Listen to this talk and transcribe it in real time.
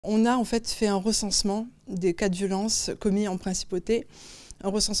On a en fait fait un recensement des cas de violence commis en principauté, un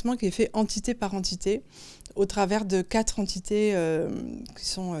recensement qui est fait entité par entité au travers de 4 entités qui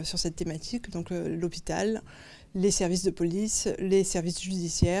sont sur cette thématique, donc l'hôpital, les services de police, les services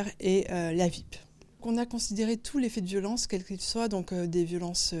judiciaires et la VIP. On a considéré tous les faits de violence, quels qu'ils soient, donc des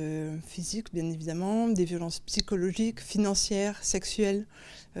violences physiques bien évidemment, des violences psychologiques, financières, sexuelles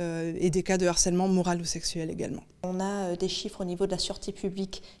et des cas de harcèlement moral ou sexuel également. On a des chiffres au niveau de la sûreté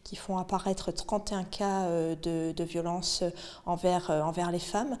publique qui font apparaître 31 cas de violences envers les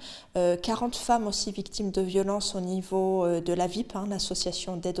femmes, 40 femmes aussi victimes de violences au niveau de la VIP,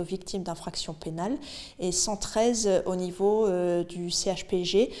 l'association d'aide aux victimes d'infractions pénales, et 113 au niveau du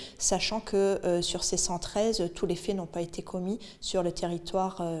CHPG, sachant que sur ces 113, tous les faits n'ont pas été commis sur le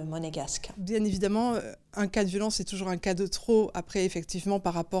territoire monégasque. Bien évidemment, un cas de violence est toujours un cas de trop. Après, effectivement,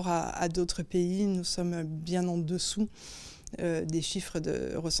 par rapport à d'autres pays, nous sommes bien en dessous des chiffres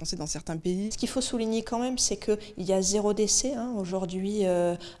recensés dans certains pays. Ce qu'il faut souligner quand même, c'est qu'il y a 0 décès aujourd'hui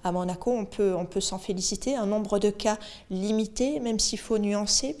à Monaco. On peut s'en féliciter. Un nombre de cas limité, même s'il faut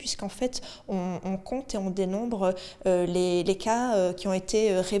nuancer, puisqu'en fait, on compte et on dénombre les cas qui ont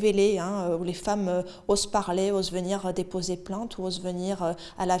été révélés, où les femmes osent parler, osent venir déposer plainte ou osent venir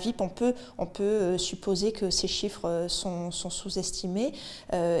à la VIP. On peut supposer que ces chiffres sont sous-estimés.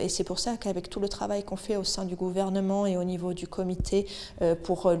 Et c'est pour ça qu'avec tout le travail qu'on fait au sein du gouvernement et au niveau du comité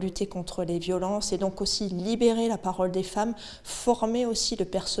pour lutter contre les violences et donc aussi libérer la parole des femmes, former aussi le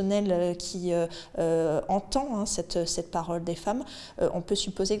personnel qui entend cette parole des femmes, on peut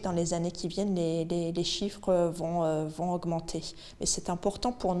supposer que dans les années qui viennent, les chiffres vont augmenter. Mais c'est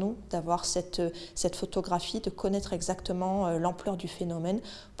important pour nous d'avoir cette photographie, de connaître exactement l'ampleur du phénomène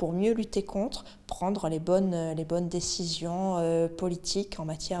pour mieux lutter contre, prendre les bonnes décisions politiques en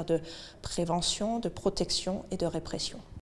matière de prévention, de protection et de répression.